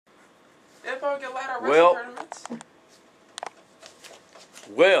They'll probably get a lot of wrestling tournaments.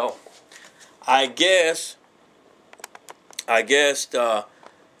 Well, I guess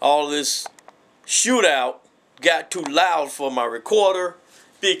all this shootout got too loud for my recorder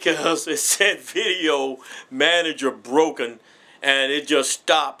because it said video manager broken, and it just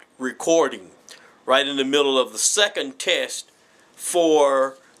stopped recording right in the middle of the second test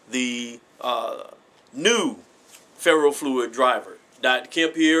for the new Ferrofluid driver. Dr.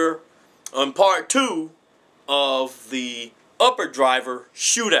 Kemp here on part 2 of the upper driver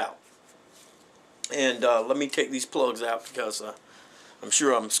shootout. And let me take these plugs out because I'm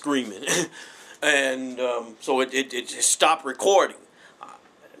sure I'm screaming. And so it just stopped recording.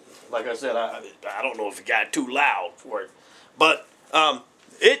 Like I said, I don't know if it got too loud for it. But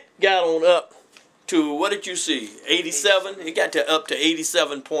it got on up to, what did you see, 87? It got up to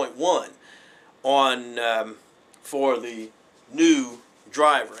 87.1 on for the new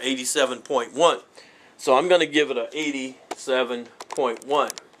driver, 87.1. So I'm going to give it a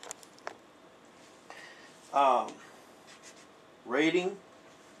 87.1. Rating.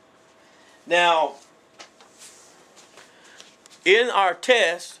 Now, in our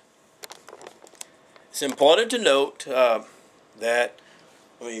test, it's important to note that,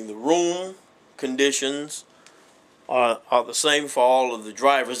 the room conditions are the same for all of the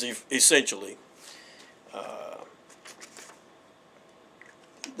drivers, essentially.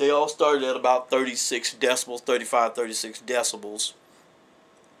 They all started at about 36 decibels, 35, 36 decibels.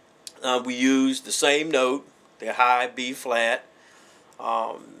 We used the same note, the high B flat.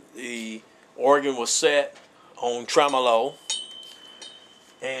 The organ was set on tremolo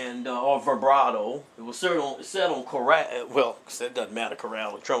and or vibrato. It was set on chorale. Well, it doesn't matter,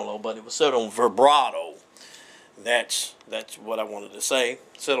 chorale or tremolo, but it was set on vibrato. That's what I wanted to say.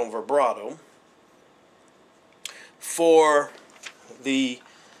 Set on vibrato. For the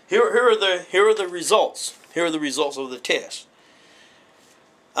here are the results. Here are the results of the test.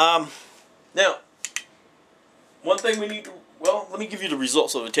 Now, one thing we need to, let me give you the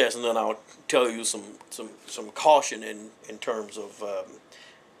results of the test, and then I'll tell you some caution in terms of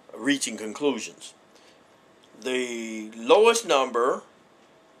reaching conclusions. The lowest number,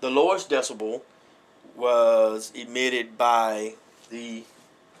 the lowest decibel, was emitted by the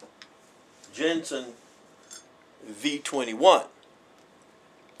Jensen V21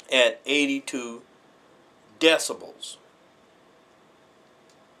 at 82 decibels.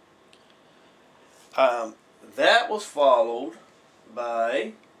 That was followed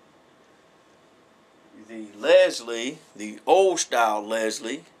by the Leslie, the old style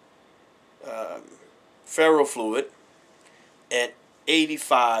Leslie, Ferrofluid at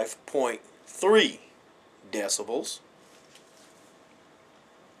 85.3 decibels.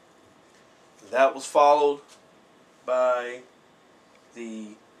 That was followed by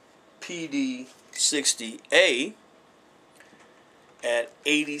the PD60A at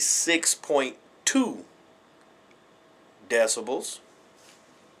 86.2 decibels.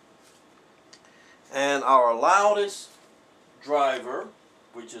 And our loudest driver,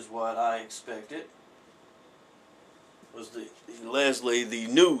 which is what I expected, was the Leslie, the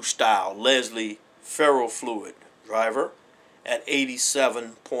new style Leslie Ferrofluid driver at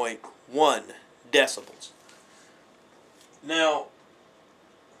 87.1 decibels. Now,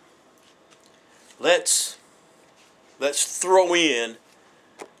 let's throw in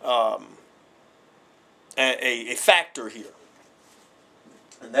a factor here,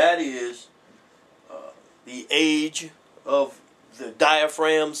 and that is the age of the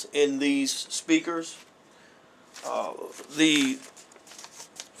diaphragms in these speakers. The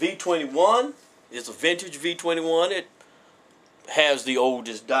V21 is a vintage V21. It has the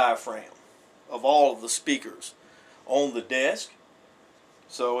oldest diaphragm of all of the speakers on the desk.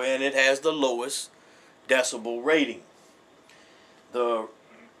 So, and it has the lowest decibel rating.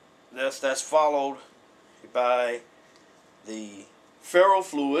 That's followed by the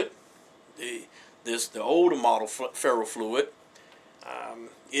Ferrofluid, the older model Ferrofluid.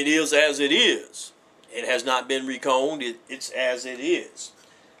 It is as it is. It has not been reconed. It's as it is.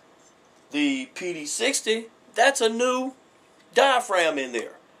 The PD60, that's a new diaphragm in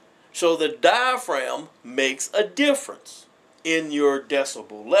there. So the diaphragm makes a difference in your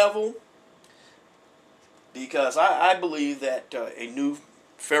decibel level, because I believe that a new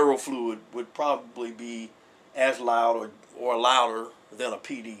Ferrofluid would probably be as loud or louder than a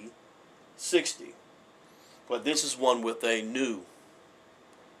PD60. But this is one with a new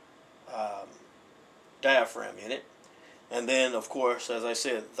diaphragm in it. And then, of course, as I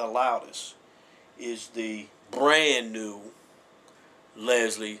said, the loudest is the brand new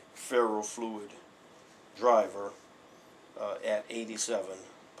Leslie Ferrofluid driver at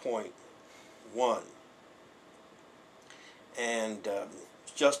 87.1 and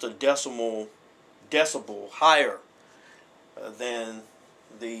it's just a decibel higher than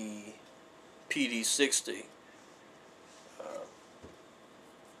the PD60,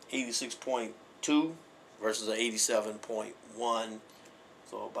 86.2 versus an 87.1,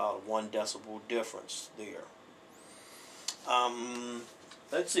 so about a 1 decibel difference there.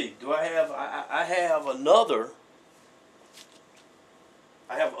 Let's see. Do I have? I have another.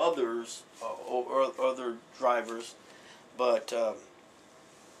 I have others, other drivers, but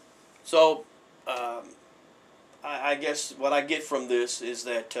I guess what I get from this is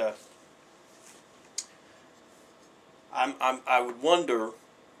that I would wonder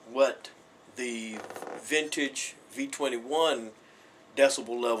what the vintage V21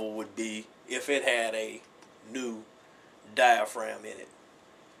 decibel level would be if it had a new diaphragm in it.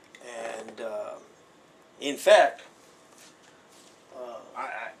 And in fact,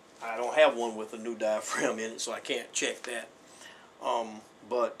 I don't have one with a new diaphragm in it, so I can't check that.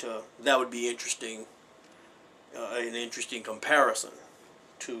 But that would be interesting, an interesting comparison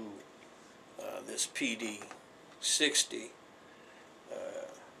to this PD60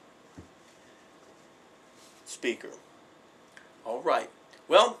 speaker. All right.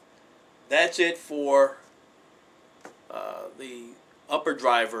 Well, that's it for the upper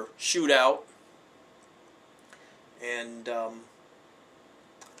driver shootout. And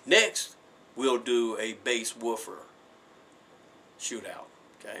next, we'll do a bass woofer shootout.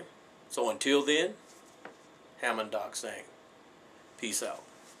 Okay? So until then, Hammond Doc saying, peace out.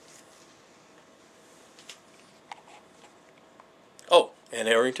 Oh, and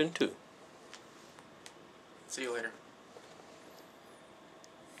Harrington too. See you later.